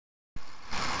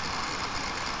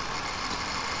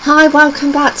Hi,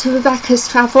 welcome back to Rebecca's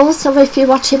Travels. So if you're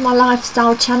watching my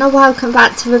lifestyle channel, welcome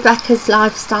back to Rebecca's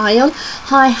Lifestyle.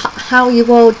 Hi, how are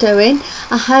you all doing?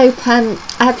 I hope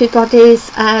everybody's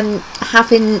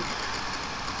having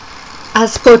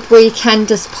as good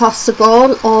weekend as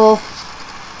possible, or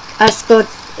as good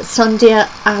Sunday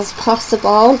as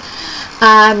possible.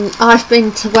 I've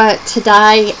been to work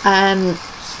today 10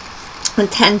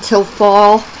 till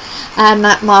 4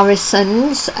 at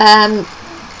Morrison's,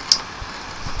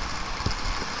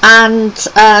 and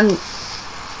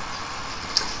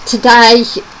today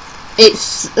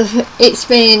it's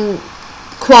been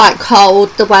quite cold,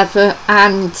 the weather,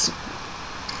 and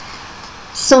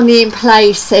sunny in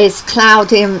places,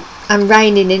 cloudy and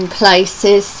raining in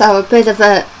places, so a bit of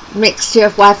a mixture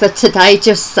of weather today,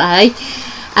 just say,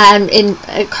 in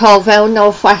Colville,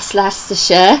 northwest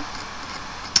Leicestershire.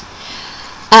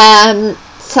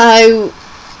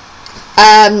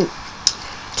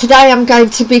 Today I'm going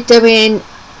to be doing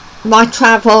my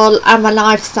travel and my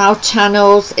lifestyle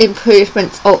channels,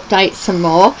 improvements, updates and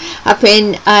more. I've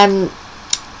been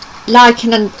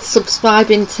liking and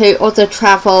subscribing to other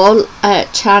travel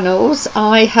channels.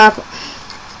 I have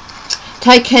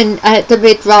taken the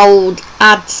mid-rolled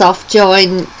ads off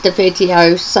during the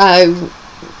video, so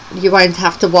you won't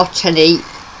have to watch any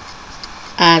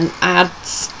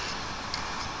ads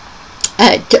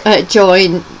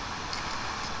during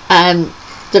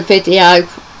the video.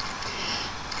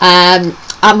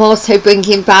 I'm also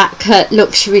bringing back a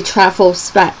luxury travel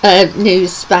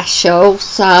news special,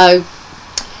 so,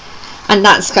 and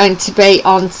that's going to be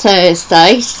on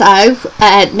Thursday. So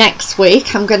next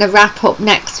week, I'm going to wrap up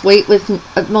next week with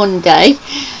Monday,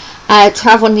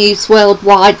 travel news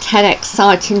worldwide, 10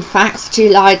 exciting facts,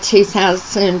 July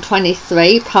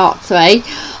 2023, part 3.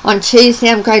 On Tuesday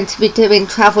I'm going to be doing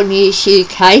travel news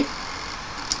UK,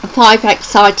 5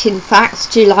 exciting facts,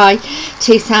 July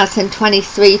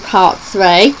 2023, part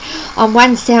 3. On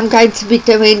Wednesday I'm going to be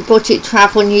doing budget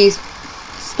travel news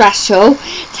special,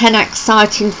 10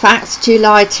 exciting facts,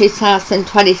 July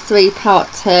 2023,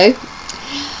 part 2.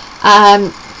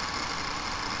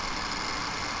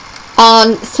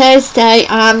 On Thursday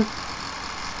I'm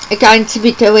going to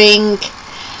be doing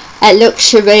a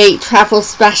luxury travel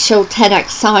special, 10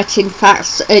 exciting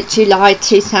facts, July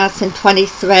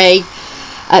 2023,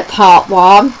 part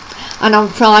 1. And on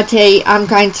Friday I'm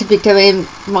going to be doing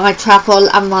my travel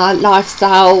and my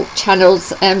lifestyle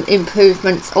channels,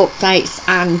 improvements, updates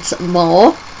and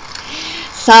more.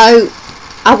 So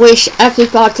I wish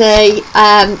everybody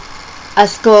a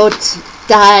good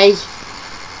day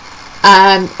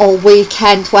or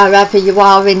weekend wherever you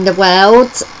are in the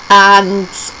world, and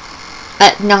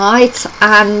at night,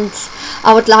 and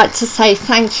I would like to say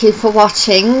thank you for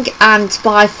watching and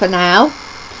bye for now.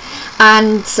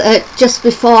 And just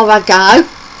before I go,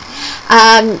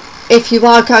 if you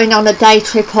are going on a day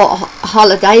trip or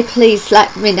holiday, please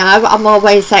let me know. I'm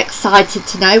always excited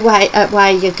to know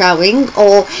where you're going,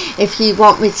 or if you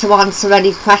want me to answer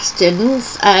any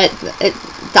questions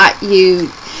that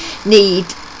you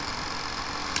need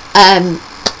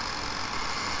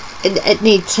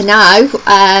to know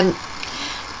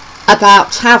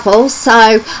about travel. So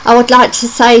I would like to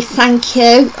say thank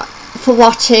you for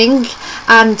watching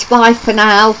and bye for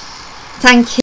now. Thank you.